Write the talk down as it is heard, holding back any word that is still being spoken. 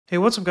Hey,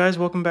 what's up guys?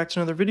 Welcome back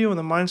to another video in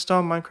the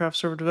Minestom Minecraft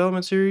server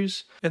development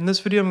series. In this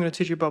video, I'm going to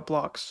teach you about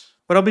blocks.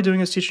 What I'll be doing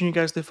is teaching you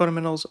guys the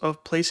fundamentals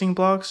of placing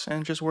blocks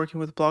and just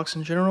working with blocks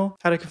in general,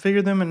 how to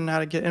configure them and how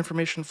to get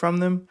information from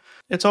them.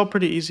 It's all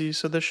pretty easy,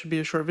 so this should be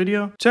a short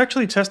video. To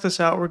actually test this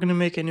out, we're going to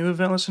make a new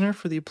event listener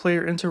for the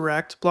player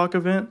interact block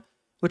event,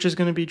 which is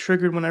going to be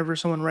triggered whenever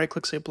someone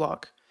right-clicks a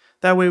block.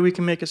 That way we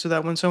can make it so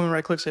that when someone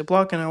right-clicks a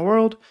block in our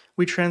world,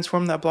 we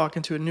transform that block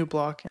into a new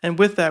block. And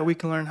with that, we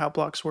can learn how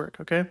blocks work,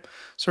 okay?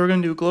 So we're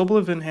going to do global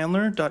event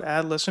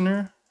handler.add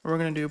listener. We're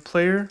going to do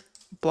player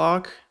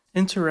block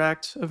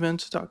interact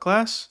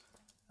event.class.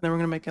 Then we're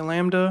going to make a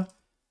lambda.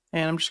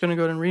 And I'm just going to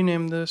go ahead and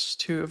rename this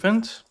to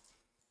event.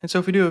 And so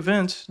if we do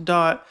event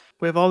dot,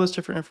 we have all this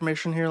different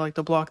information here, like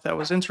the block that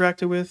was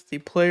interacted with, the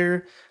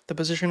player, the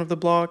position of the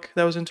block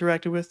that was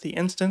interacted with, the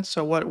instance,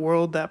 so what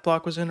world that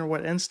block was in or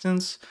what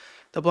instance,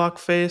 the block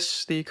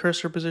face, the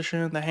cursor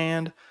position, the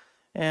hand,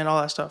 and all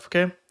that stuff,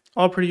 okay?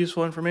 All pretty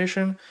useful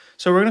information.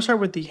 So we're going to start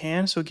with the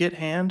hand, so get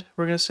hand.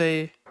 We're going to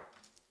say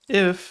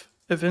if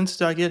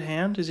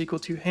event.getHand is equal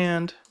to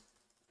hand,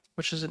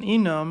 which is an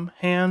enum,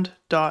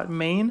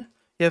 hand.main.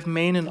 You have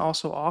main and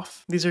also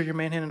off. These are your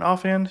main hand and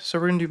off hand. So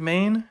we're going to do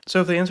main.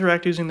 So if they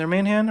interact using their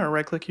main hand or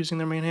right click using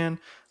their main hand,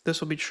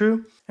 this will be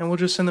true. And we'll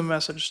just send them a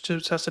message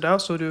to test it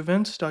out. So we'll do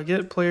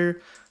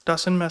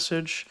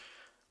event.getPlayer.sendMessage.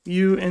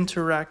 You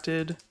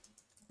interacted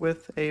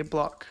with a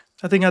block.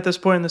 I think at this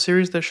point in the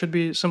series, this should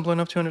be simple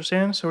enough to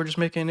understand. So we're just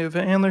making a new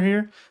event handler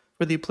here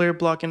for the player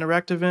block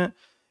interact event.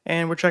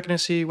 And we're checking to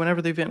see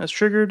whenever the event is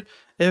triggered,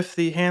 if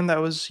the hand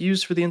that was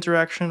used for the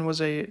interaction was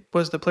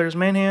the player's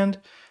main hand.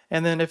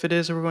 And then if it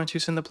is, we're going to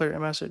send the player a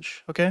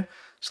message, okay?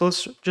 So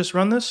let's just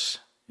run this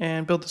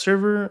and build the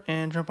server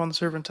and jump on the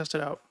server and test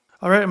it out.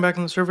 All right, I'm back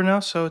on the server now.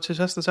 So to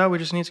test this out, we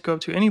just need to go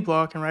up to any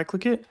block and right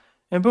click it.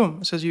 And boom,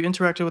 it says you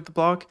interacted with the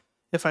block.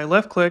 If I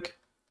left click,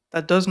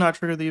 that does not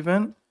trigger the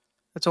event.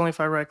 That's only if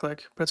I right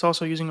click, but it's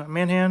also using my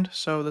main hand.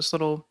 So this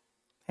little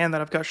hand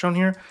that I've got shown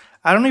here,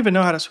 I don't even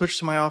know how to switch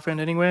to my off hand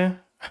anyway.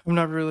 I've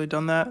never really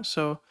done that.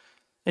 So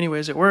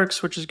anyways, it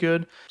works, which is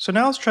good. So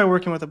now let's try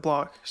working with a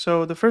block.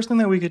 So the first thing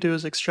that we could do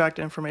is extract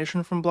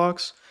information from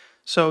blocks.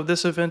 So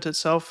this event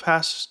itself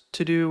has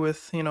to do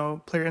with,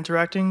 player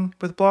interacting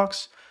with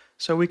blocks.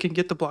 So we can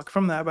get the block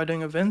from that by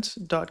doing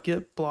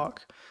event.getBlock.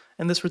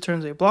 And this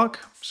returns a block.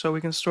 So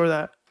we can store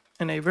that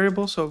in a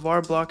variable. So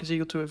var block is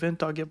equal to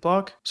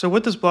event.getBlock. So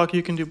with this block,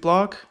 you can do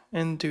block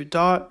and do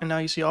dot. And now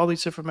you see all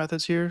these different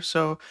methods here.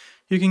 So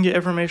you can get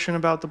information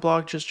about the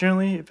block just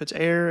generally, if it's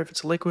air, if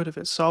it's liquid, if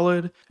it's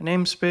solid, a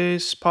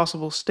namespace,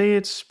 possible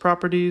states,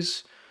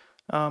 properties,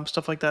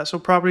 stuff like that. So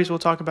properties we'll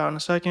talk about in a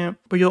second.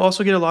 But you'll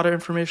also get a lot of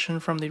information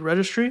from the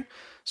registry.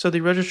 So the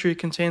registry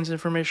contains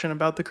information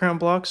about the current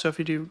block. So if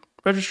you do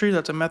registry,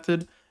 that's a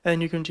method,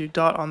 and you can do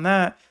dot on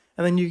that.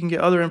 And then you can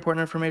get other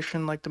important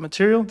information like the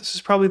material. This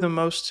is probably the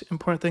most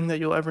important thing that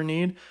you'll ever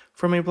need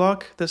from a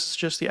block. This is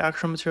just the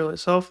actual material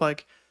itself,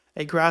 like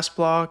a grass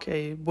block,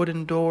 a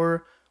wooden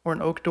door, or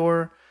an oak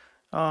door,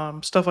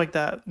 stuff like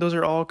that. Those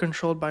are all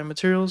controlled by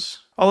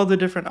materials. All of the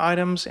different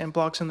items and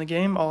blocks in the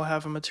game all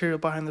have a material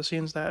behind the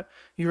scenes that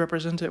you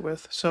represent it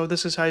with. So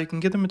this is how you can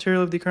get the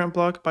material of the current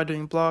block by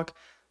doing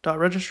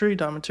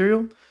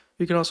block.registry.material.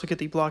 You can also get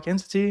the block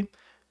entity,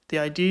 the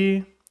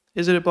ID,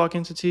 is it a block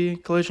entity,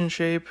 collision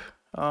shape,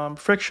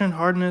 friction,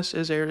 hardness,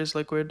 is air, is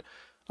liquid,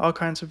 all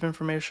kinds of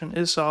information,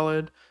 is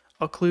solid,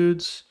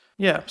 occludes.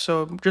 Yeah,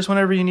 so just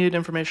whenever you need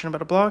information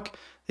about a block,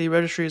 the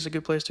registry is a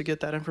good place to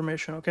get that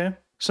information, okay?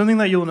 Something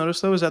that you'll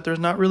notice though is that there's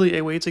not really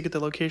a way to get the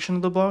location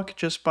of the block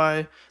just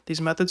by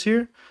these methods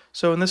here.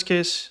 So in this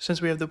case,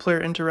 since we have the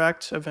player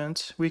interact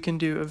event, we can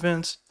do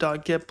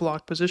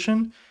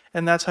event.getBlockPosition,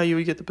 and that's how you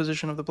would get the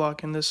position of the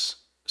block in this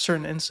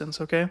certain instance,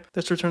 okay?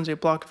 This returns a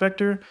block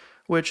vector,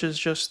 which is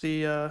just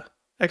the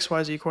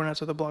XYZ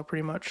coordinates of the block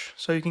pretty much.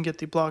 So you can get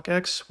the block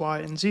X, Y,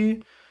 and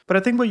Z. But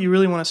I think what you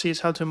really want to see is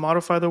how to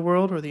modify the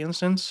world or the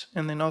instance,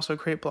 and then also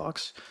create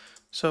blocks.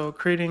 So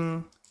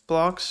creating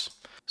blocks.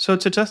 So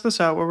to test this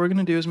out, what we're going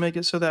to do is make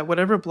it so that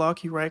whatever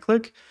block you right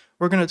click,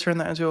 we're going to turn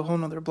that into a whole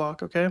nother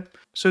block, okay?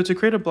 So to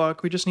create a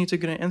block, we just need to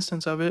get an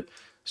instance of it.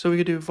 So we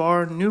could do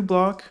var new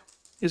block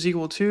is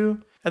equal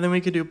to, and then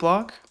we could do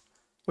block,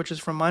 which is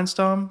from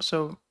Minestom.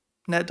 So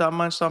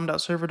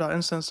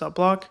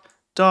net.minestom.server.instance.block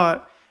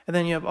dot, and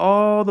then you have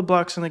all the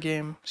blocks in the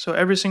game. So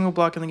every single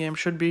block in the game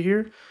should be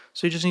here.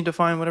 So you just need to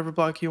find whatever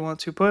block you want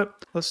to put.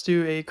 Let's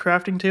do a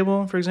crafting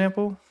table, for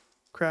example.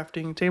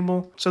 Crafting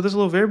table. So this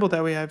little variable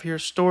that we have here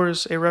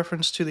stores a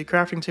reference to the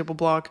crafting table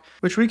block,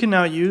 which we can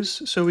now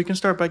use. So we can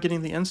start by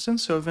getting the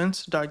instance. So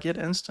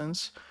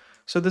event.getInstance.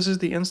 So this is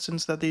the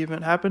instance that the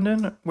event happened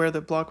in, where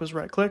the block was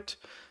right-clicked.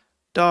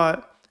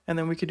 Dot. And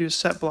then we could do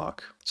set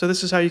block. So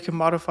this is how you can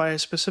modify a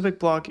specific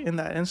block in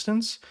that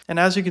instance. And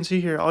as you can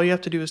see here, all you have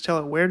to do is tell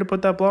it where to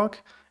put that block,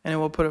 and it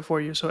will put it for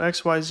you. So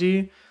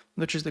XYZ,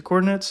 which is the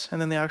coordinates,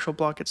 and then the actual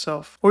block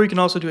itself. Or you can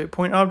also do a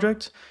point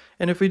object.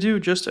 And if we do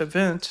just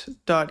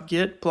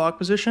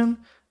event.getBlockPosition,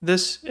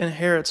 this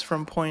inherits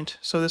from point.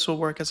 So this will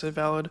work as a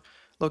valid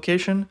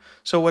location.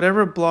 So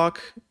whatever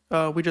block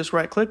we just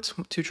right clicked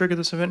to trigger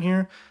this event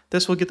here.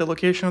 This will get the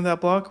location of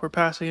that block. We're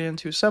passing it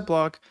into set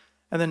block,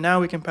 and then now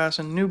we can pass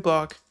in new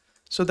block.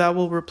 So that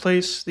will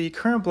replace the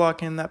current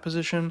block in that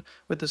position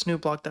with this new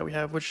block that we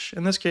have, which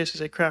in this case is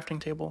a crafting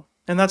table.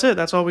 And that's it.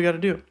 That's all we got to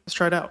do. Let's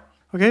try it out.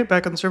 Okay,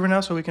 back on the server now,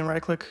 so we can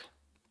right click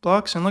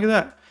blocks, and look at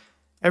that.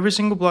 Every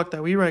single block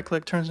that we right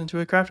click turns into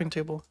a crafting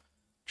table,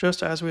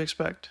 just as we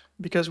expect.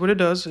 Because what it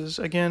does is,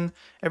 again,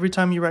 every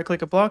time you right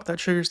click a block, that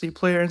triggers the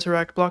player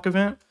interact block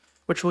event,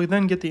 which will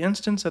then get the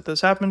instance that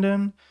this happened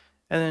in,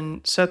 and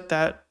then set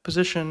that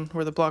position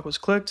where the block was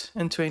clicked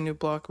into a new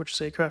block, which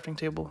is a crafting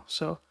table.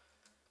 So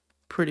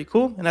pretty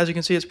cool. And as you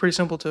can see, it's pretty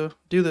simple to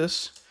do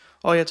this.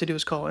 All you have to do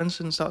is call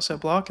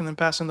instance.setBlock and then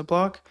pass in the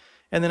block.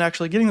 And then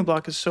actually getting the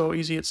block is so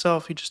easy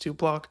itself. You just do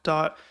block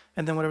dot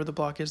and then whatever the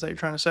block is that you're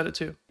trying to set it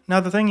to. Now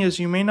the thing is,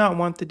 you may not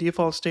want the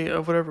default state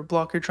of whatever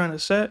block you're trying to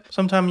set.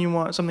 Sometimes you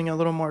want something a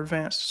little more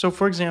advanced. So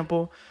for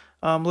example,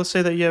 let's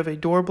say that you have a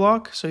door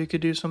block. So you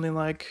could do something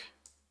like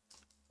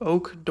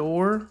oak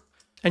door.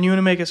 And you want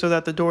to make it so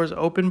that the door is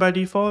open by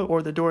default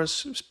or the door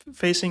is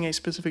facing a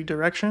specific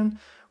direction.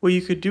 What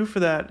you could do for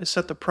that is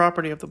set the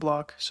property of the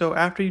block. So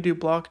after you do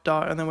block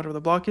dot and then whatever the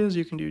block is,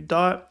 you can do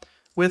dot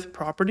with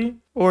property,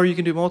 or you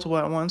can do multiple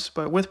at once,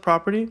 but with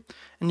property,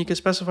 and you can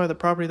specify the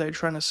property that you're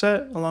trying to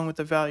set along with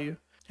the value.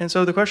 And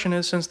so the question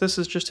is, since this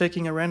is just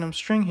taking a random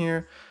string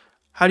here,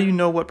 how do you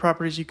know what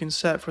properties you can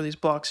set for these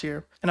blocks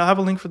here? And I'll have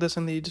a link for this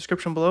in the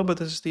description below, but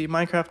this is the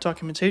Minecraft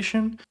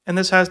documentation. And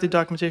this has the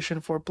documentation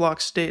for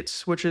block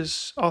states, which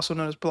is also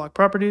known as block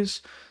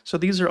properties. So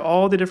these are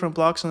all the different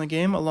blocks in the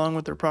game along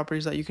with their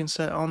properties that you can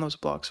set on those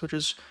blocks, which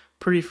is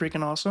pretty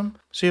freaking awesome.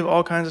 So you have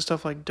all kinds of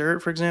stuff like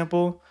dirt, for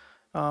example,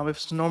 if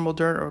it's normal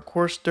dirt or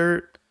coarse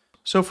dirt.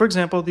 So for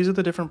example, these are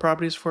the different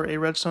properties for a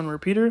redstone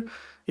repeater.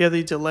 You have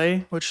the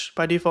delay, which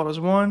by default is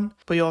 1,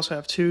 but you also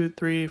have 2,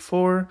 3,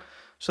 4.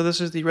 So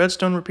this is the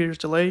redstone repeater's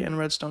delay and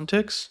redstone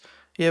ticks.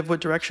 You have what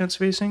direction it's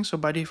facing. So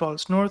by default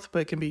it's north,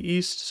 but it can be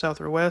east,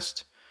 south, or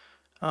west.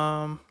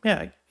 Yeah,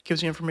 it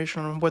gives you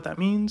information on what that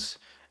means,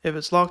 if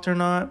it's locked or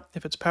not,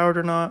 if it's powered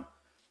or not.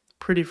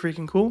 Pretty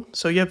freaking cool.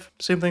 So you have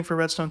same thing for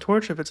redstone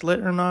torch, if it's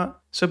lit or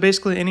not. So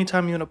basically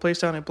anytime you want to place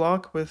down a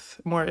block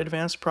with more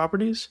advanced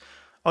properties,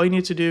 all you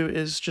need to do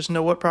is just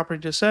know what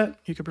property to set.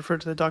 You can refer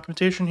to the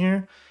documentation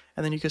here,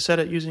 and then you can set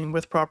it using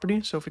with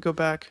property. So if we go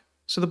back,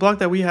 so the block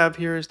that we have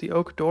here is the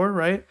oak door,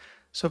 right?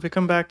 So if we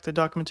come back to the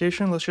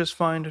documentation, let's just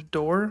find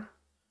door.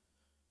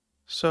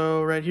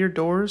 So right here,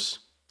 doors.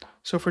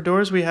 So for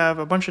doors, we have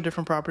a bunch of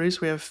different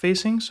properties. We have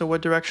facing, so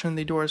what direction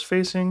the door is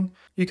facing.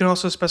 You can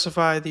also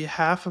specify the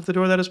half of the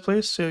door that is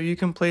placed. So you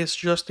can place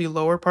just the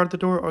lower part of the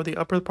door or the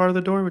upper part of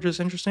the door, which is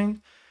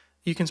interesting.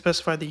 You can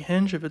specify the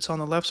hinge if it's on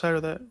the left side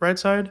or the right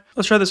side.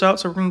 Let's try this out.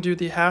 So we're going to do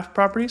the half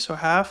property, so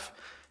half.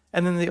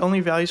 And then the only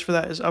values for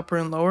that is upper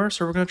and lower.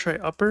 So we're going to try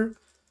upper.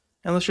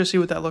 And let's just see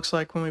what that looks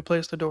like when we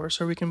place the door.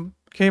 So we can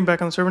came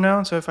back on the server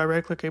now. So if I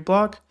right click a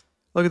block,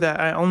 look at that.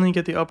 I only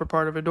get the upper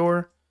part of a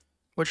door,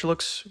 which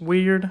looks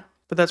weird,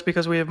 but that's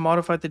because we have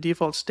modified the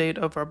default state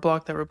of our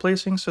block that we're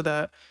placing so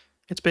that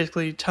it's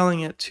basically telling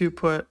it to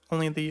put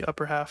only the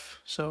upper half.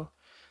 So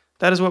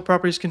that is what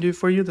properties can do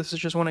for you. This is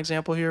just one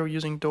example here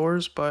using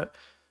doors, but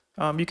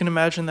you can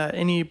imagine that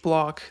any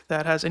block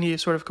that has any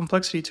sort of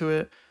complexity to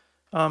it,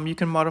 you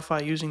can modify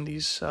using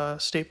these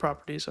state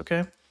properties,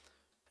 okay?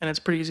 And it's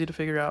pretty easy to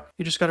figure out.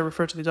 You just got to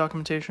refer to the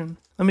documentation.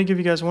 Let me give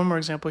you guys one more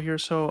example here.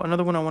 So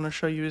another one I want to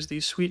show you is the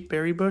sweet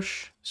berry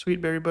bush.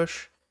 Sweet berry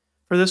bush.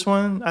 For this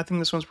one, I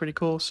think this one's pretty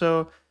cool.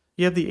 So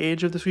you have the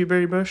age of the sweet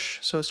berry bush.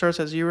 So it starts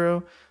at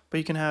 0, but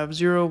you can have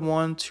 0,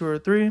 1, 2, or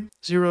 3.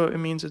 0, it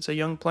means it's a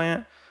young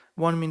plant.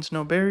 1 means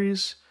no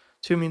berries.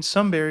 2 means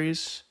some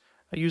berries.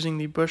 Using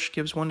the bush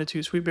gives 1 to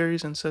 2 sweet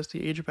berries and sets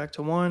the age back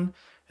to 1.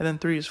 And then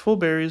 3 is full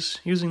berries.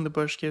 Using the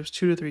bush gives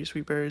 2 to 3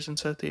 sweet berries and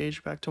set the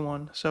age back to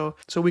 1. So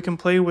we can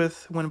play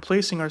with, when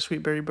placing our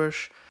sweet berry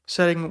bush,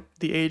 setting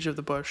the age of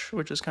the bush,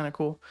 which is kind of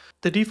cool.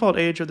 The default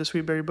age of the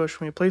sweet berry bush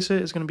when we place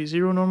it is going to be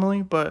 0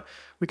 normally, but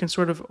we can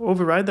sort of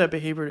override that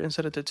behavior and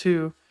set it to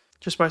 2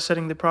 just by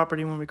setting the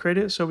property when we create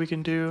it. So we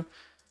can do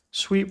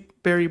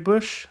sweet berry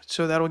bush,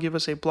 so that'll give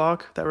us a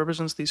block that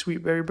represents the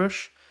sweet berry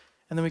bush.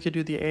 And then we could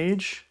do the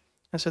age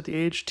and set the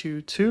age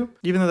to 2.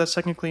 Even though that's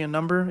technically a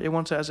number, it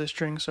wants it as a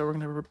string, so we're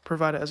going to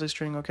provide it as a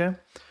string, okay?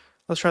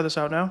 Let's try this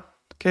out now.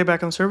 Okay,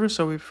 back on the server,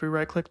 so if we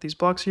right-click these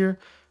blocks here,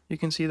 you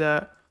can see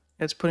that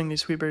it's putting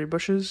these sweet berry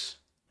bushes.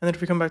 And then if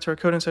we come back to our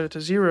code and set it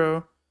to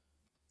 0,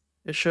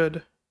 it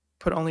should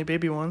put only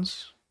baby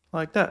ones,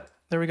 like that.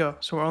 There we go.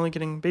 So we're only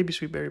getting baby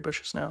sweet berry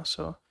bushes now.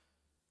 So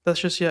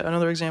that's just yet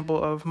another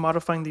example of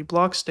modifying the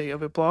block state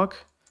of a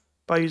block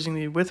by using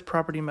the with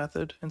property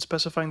method and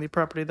specifying the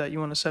property that you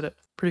want to set it.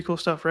 Pretty cool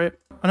stuff, right?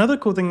 Another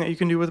cool thing that you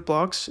can do with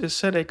blocks is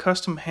set a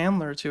custom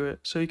handler to it.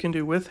 So you can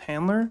do with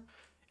handler,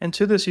 and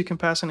to this you can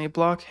pass in a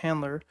block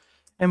handler.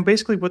 And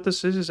basically what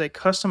this is a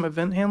custom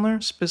event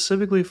handler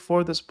specifically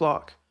for this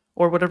block,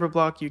 or whatever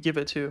block you give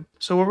it to.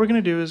 So what we're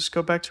going to do is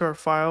go back to our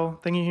file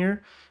thingy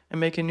here and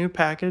make a new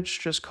package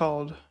just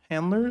called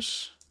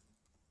handlers.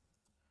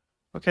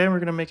 Okay, we're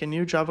going to make a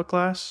new Java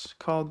class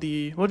called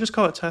we'll just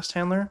call it test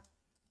handler,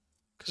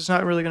 because it's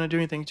not really going to do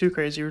anything too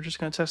crazy. We're just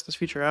going to test this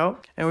feature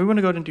out. And we want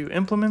to go ahead and do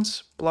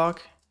implements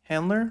block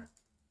handler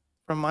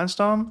from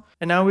Minestom.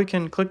 And now we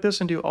can click this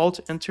and do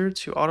Alt-Enter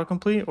to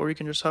autocomplete, or you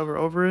can just hover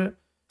over it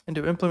and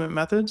do implement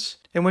methods.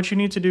 And what you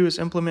need to do is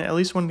implement at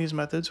least one of these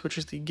methods, which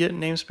is the get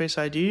namespace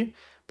ID,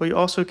 but you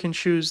also can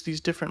choose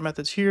these different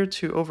methods here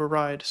to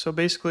override. So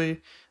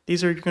basically,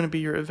 these are going to be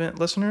your event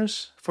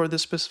listeners for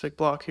this specific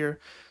block here.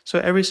 So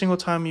every single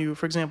time you,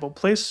 for example,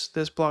 place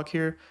this block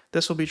here,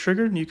 this will be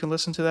triggered, and you can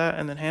listen to that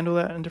and then handle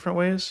that in different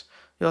ways.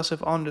 You also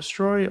have on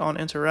destroy, on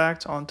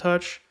interact, on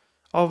touch,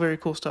 all very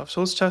cool stuff.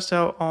 So let's test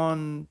out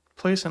on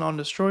place and on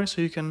destroy.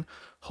 So you can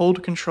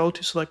hold control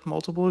to select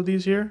multiple of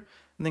these here,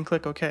 and then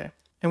click OK.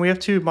 And we have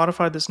to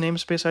modify this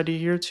namespace ID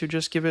here to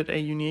just give it a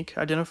unique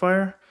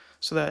identifier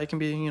so that it can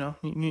be,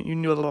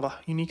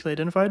 uniquely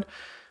identified.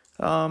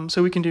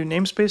 So we can do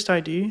namespace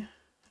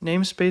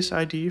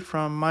ID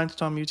from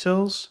Minestom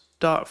utils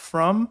dot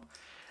from,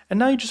 and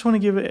now you just want to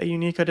give it a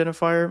unique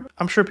identifier.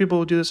 I'm sure people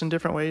will do this in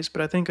different ways, but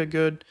I think a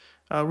good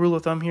rule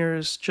of thumb here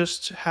is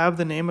just have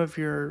the name of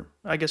your,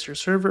 your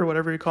server,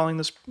 whatever you're calling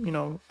this,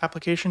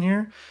 application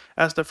here,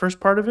 as the first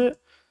part of it.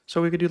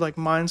 So we could do like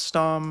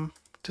Minestom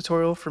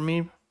tutorial for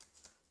me.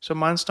 So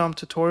Minestom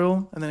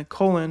tutorial and then a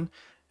colon,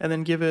 and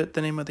then give it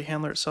the name of the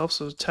handler itself.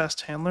 So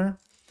test handler.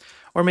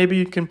 Or maybe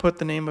you can put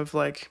the name of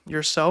like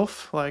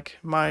yourself, like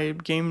my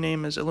game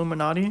name is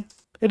Illuminati.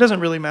 It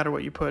doesn't really matter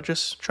what you put,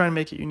 just try and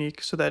make it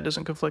unique so that it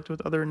doesn't conflict with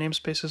other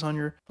namespaces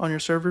on your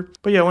server.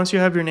 But yeah, once you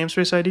have your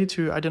namespace ID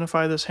to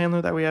identify this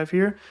handler that we have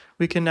here,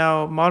 we can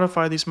now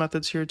modify these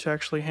methods here to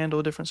actually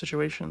handle different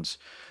situations.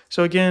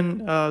 So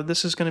again,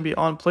 this is going to be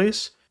on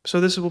place. So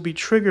this will be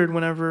triggered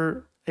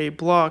whenever a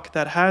block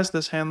that has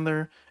this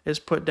handler is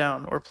put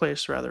down, or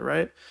placed rather,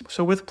 right?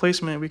 So with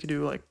placement, we could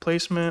do like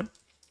placement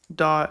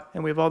dot,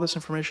 and we have all this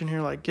information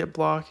here like get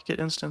block, get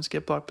instance,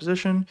 get block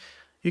position.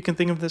 You can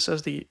think of this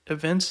as the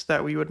events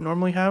that we would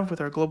normally have with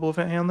our global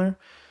event handler.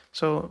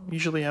 So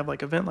usually have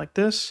like event like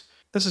this.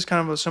 This is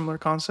kind of a similar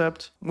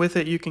concept. With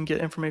it, you can get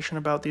information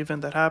about the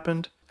event that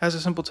happened. As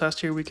a simple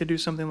test here, we could do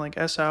something like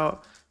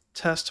sout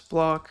test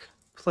block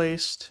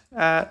placed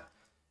at,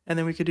 and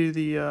then we could do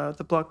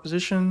the block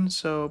position.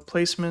 So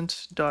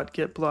placement dot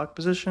get block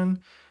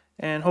position,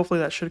 and hopefully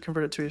that should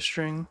convert it to a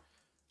string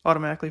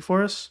automatically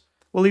for us.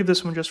 We'll leave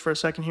this one just for a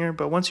second here,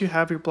 but once you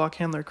have your block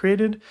handler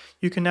created,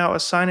 you can now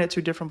assign it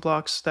to different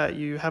blocks that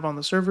you have on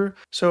the server.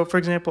 So for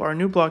example, our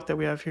new block that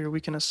we have here,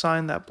 we can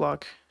assign that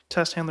block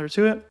test handler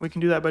to it. We can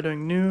do that by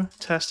doing new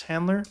test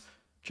handler,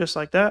 just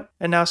like that.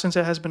 And now since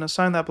it has been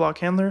assigned that block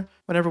handler,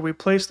 whenever we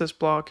place this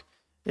block,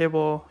 it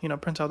will,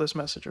 print out this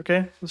message,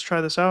 okay? Let's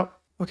try this out.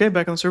 Okay,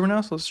 back on the server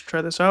now, so let's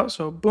try this out.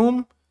 So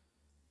boom,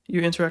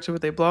 you interacted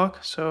with a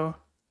block. So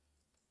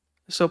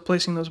still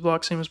placing those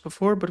blocks same as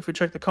before, but if we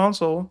check the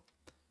console,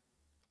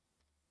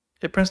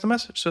 it prints the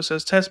message. So it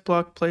says test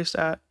block placed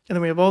at, and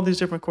then we have all these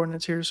different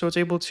coordinates here. So it's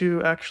able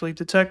to actually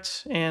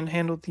detect and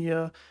handle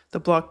the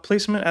block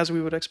placement as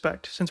we would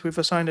expect, since we've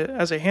assigned it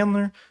as a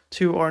handler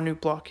to our new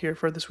block here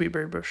for the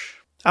sweetberry bush.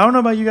 I don't know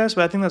about you guys,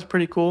 but I think that's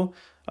pretty cool.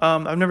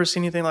 I've never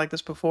seen anything like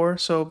this before.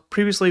 So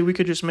previously we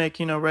could just make,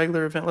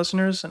 regular event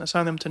listeners and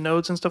assign them to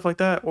nodes and stuff like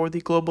that, or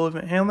the global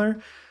event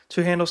handler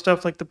to handle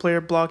stuff like the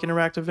player block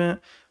interact event.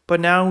 But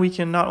now we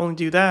can not only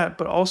do that,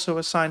 but also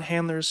assign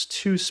handlers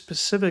to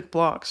specific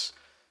blocks,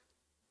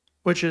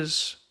 which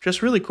is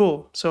just really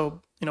cool.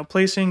 So,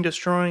 placing,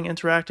 destroying,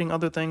 interacting,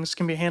 other things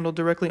can be handled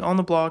directly on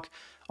the block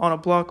on a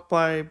block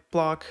by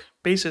block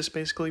basis.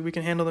 Basically, we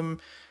can handle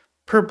them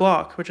per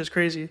block, which is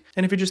crazy.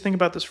 And if you just think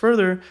about this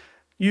further,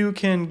 you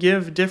can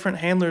give different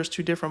handlers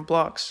to different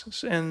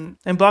blocks, and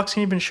blocks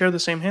can even share the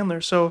same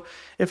handler. So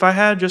if I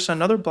had just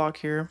another block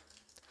here,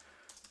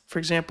 for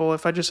example,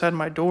 if I just had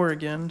my door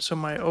again, so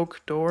my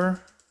oak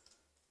door,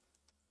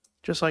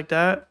 just like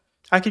that,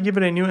 I could give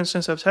it a new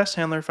instance of test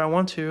handler if I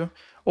want to,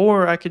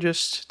 or I could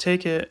just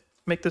take it,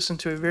 make this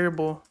into a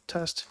variable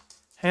test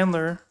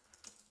handler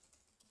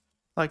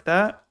like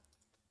that,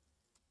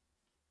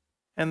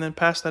 and then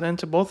pass that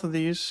into both of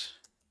these.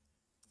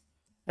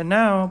 And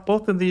now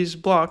both of these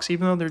blocks,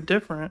 even though they're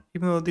different,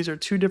 even though these are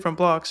two different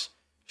blocks,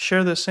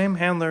 share the same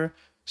handler.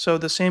 So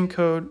the same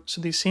code,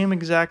 so the same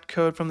exact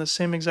code from the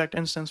same exact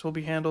instance will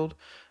be handled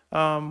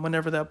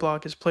whenever that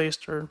block is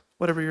placed or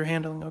whatever you're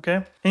handling,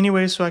 okay?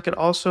 Anyway, so I could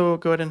also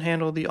go ahead and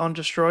handle the on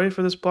destroy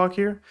for this block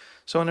here.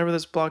 So whenever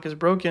this block is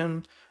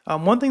broken,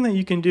 one thing that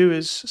you can do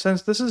is,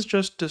 since this is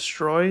just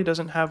destroy, it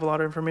doesn't have a lot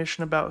of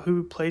information about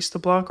who placed the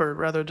block, or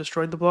rather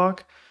destroyed the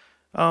block.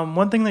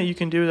 One thing that you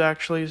can do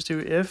actually is do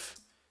if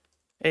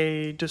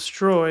a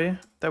destroy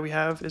that we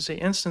have is an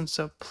instance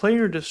of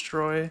player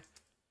destroy.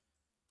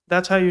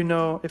 That's how you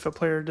know if a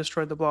player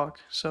destroyed the block.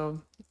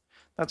 So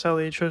that's how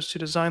they chose to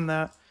design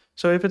that.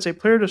 So if it's a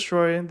player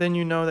destroy, then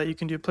you know that you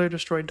can do player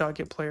destroy dot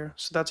get player.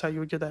 So that's how you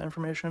would get that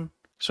information.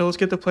 So let's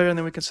get the player, and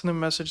then we can send them a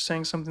message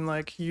saying something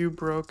like, you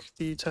broke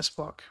the test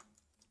block.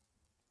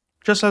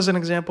 Just as an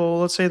example,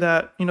 let's say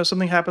that,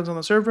 something happens on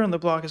the server and the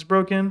block is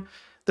broken.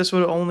 this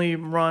would only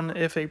run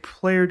if a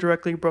player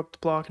directly broke the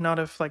block, not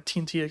if like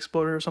TNT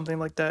exploded or something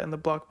like that and the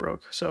block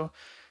broke. So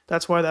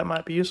that's why that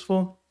might be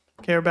useful.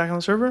 Okay, we're back on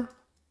the server.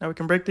 Now we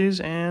can break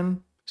these, and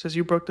it says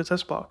you broke the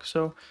test block.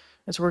 So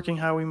it's working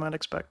how we might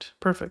expect.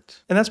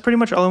 Perfect. And that's pretty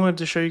much all I wanted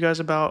to show you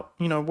guys about,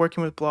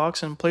 working with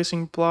blocks and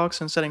placing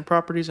blocks and setting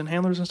properties and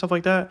handlers and stuff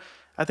like that.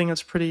 I think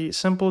it's pretty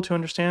simple to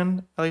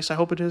understand. At least I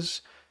hope it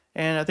is.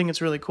 And I think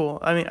it's really cool.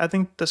 I mean, I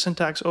think the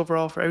syntax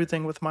overall for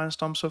everything with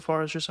Minestom so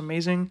far is just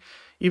amazing.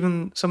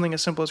 Even something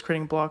as simple as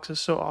creating blocks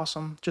is so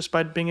awesome. Just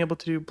by being able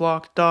to do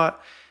block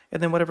dot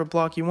and then whatever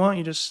block you want,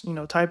 you just,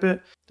 type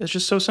it. It's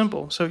just so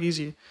simple, so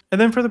easy. And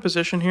then for the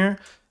position here,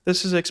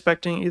 this is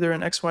expecting either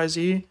an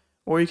XYZ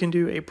or you can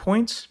do a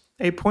point.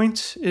 A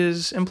point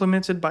is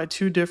implemented by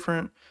two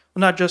different, well,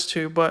 not just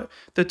two, but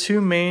the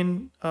two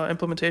main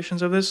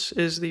implementations of this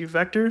is the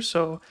vector.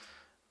 So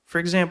for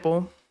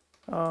example,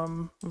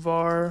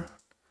 var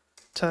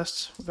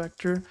test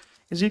vector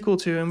is equal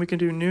to, and we can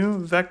do new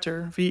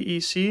vector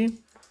VEC.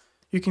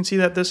 You can see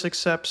that this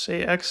accepts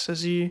a x, a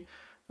z,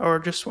 or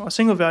just a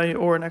single value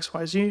or an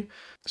xyz.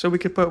 So we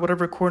could put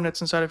whatever coordinates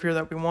inside of here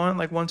that we want,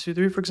 like 1, 2,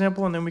 3, for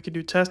example, and then we could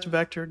do test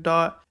vector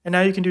dot. And now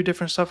you can do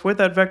different stuff with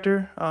that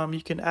vector.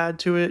 You can add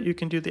to it. You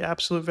can do the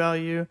absolute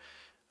value,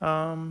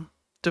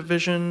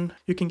 division.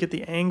 You can get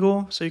the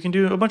angle. So you can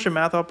do a bunch of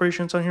math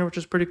operations on here, which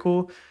is pretty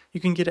cool.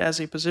 You can get it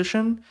as a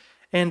position.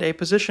 And a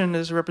position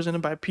is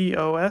represented by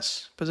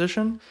POS,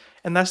 position,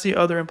 and that's the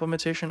other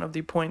implementation of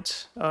the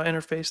point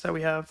interface that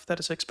we have that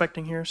is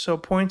expecting here. So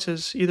points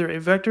is either a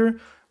vector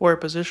or a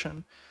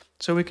position.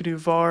 So we could do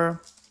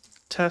var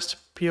test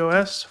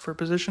POS for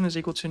position is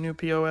equal to new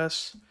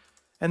POS.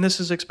 And this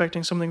is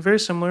expecting something very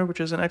similar,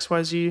 which is an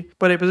XYZ,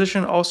 but a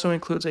position also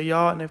includes a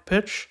yaw and a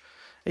pitch.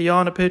 A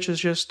yaw and a pitch is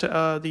just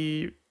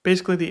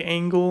basically the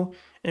angle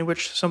in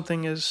which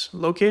something is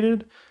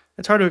located.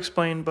 It's hard to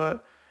explain,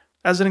 but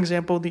as an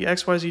example, the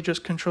XYZ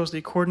just controls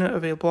the coordinate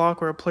of a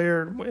block or a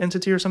player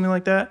entity or something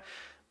like that,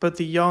 but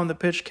the yaw and the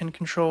pitch can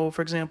control,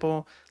 for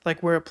example,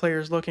 like where a player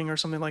is looking or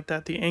something like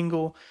that, the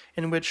angle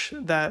in which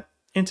that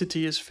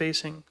entity is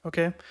facing,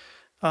 okay?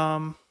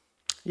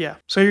 Yeah,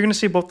 so you're going to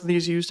see both of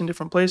these used in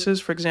different places.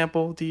 For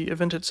example, the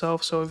event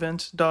itself, so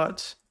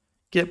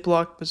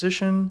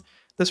event.getBlockPosition.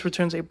 This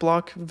returns a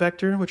block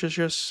vector, which is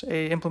just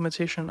a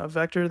implementation of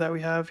vector that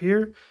we have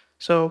here.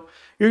 So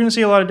you're going to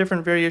see a lot of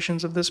different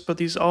variations of this, but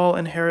these all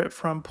inherit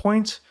from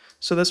point.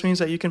 So this means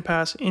that you can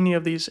pass any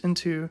of these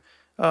into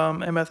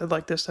a method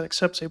like this that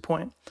accepts a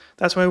point.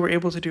 That's why we're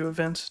able to do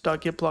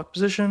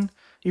event.getBlockPosition,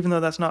 even though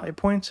that's not a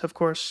point, of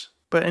course,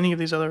 but any of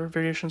these other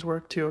variations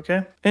work too,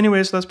 okay?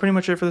 Anyways, so that's pretty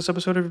much it for this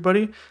episode,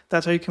 everybody.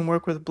 That's how you can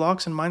work with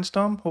blocks in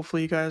Minestom.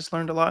 Hopefully you guys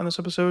learned a lot in this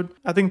episode.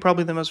 I think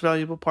probably the most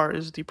valuable part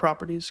is the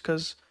properties,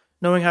 because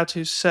knowing how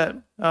to set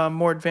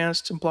more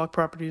advanced block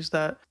properties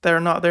that are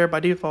not there by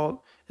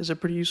default is a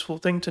pretty useful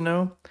thing to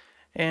know,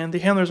 and the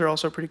handlers are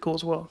also pretty cool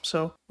as well.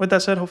 So with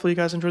that said, hopefully you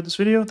guys enjoyed this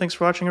video. Thanks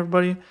for watching,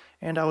 everybody,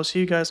 and I will see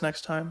you guys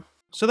next time.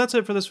 So that's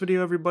it for this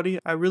video, everybody.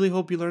 I really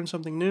hope you learned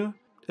something new.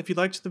 If you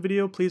liked the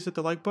video, please hit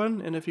the like button,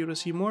 and if you want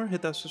to see more,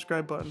 hit that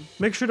subscribe button.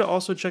 Make sure to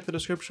also check the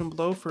description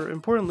below for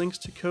important links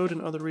to code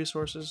and other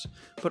resources,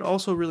 but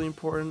also really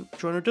important,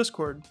 join our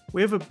Discord.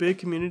 We have a big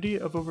community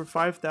of over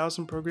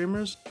 5,000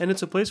 programmers, and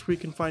it's a place where you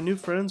can find new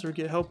friends or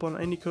get help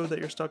on any code that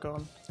you're stuck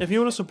on. If you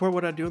want to support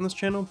what I do on this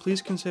channel,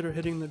 please consider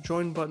hitting the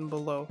join button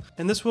below,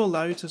 and this will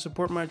allow you to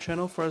support my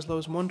channel for as low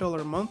as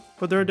 $1 a month,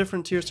 but there are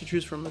different tiers to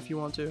choose from if you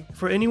want to.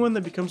 For anyone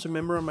that becomes a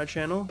member on my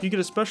channel, you get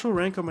a special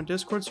rank on my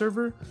Discord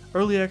server,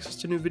 early access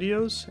to new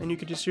videos, and you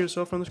can just see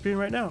yourself on the screen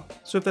right now.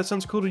 So if that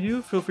sounds cool to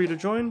you, feel free to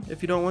join.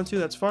 If you don't want to,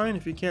 that's fine.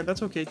 If you can't,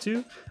 that's okay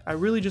too. I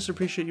really just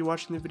appreciate you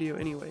watching the video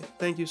anyway.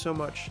 Thank you so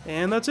much.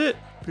 And that's it.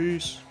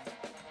 Peace.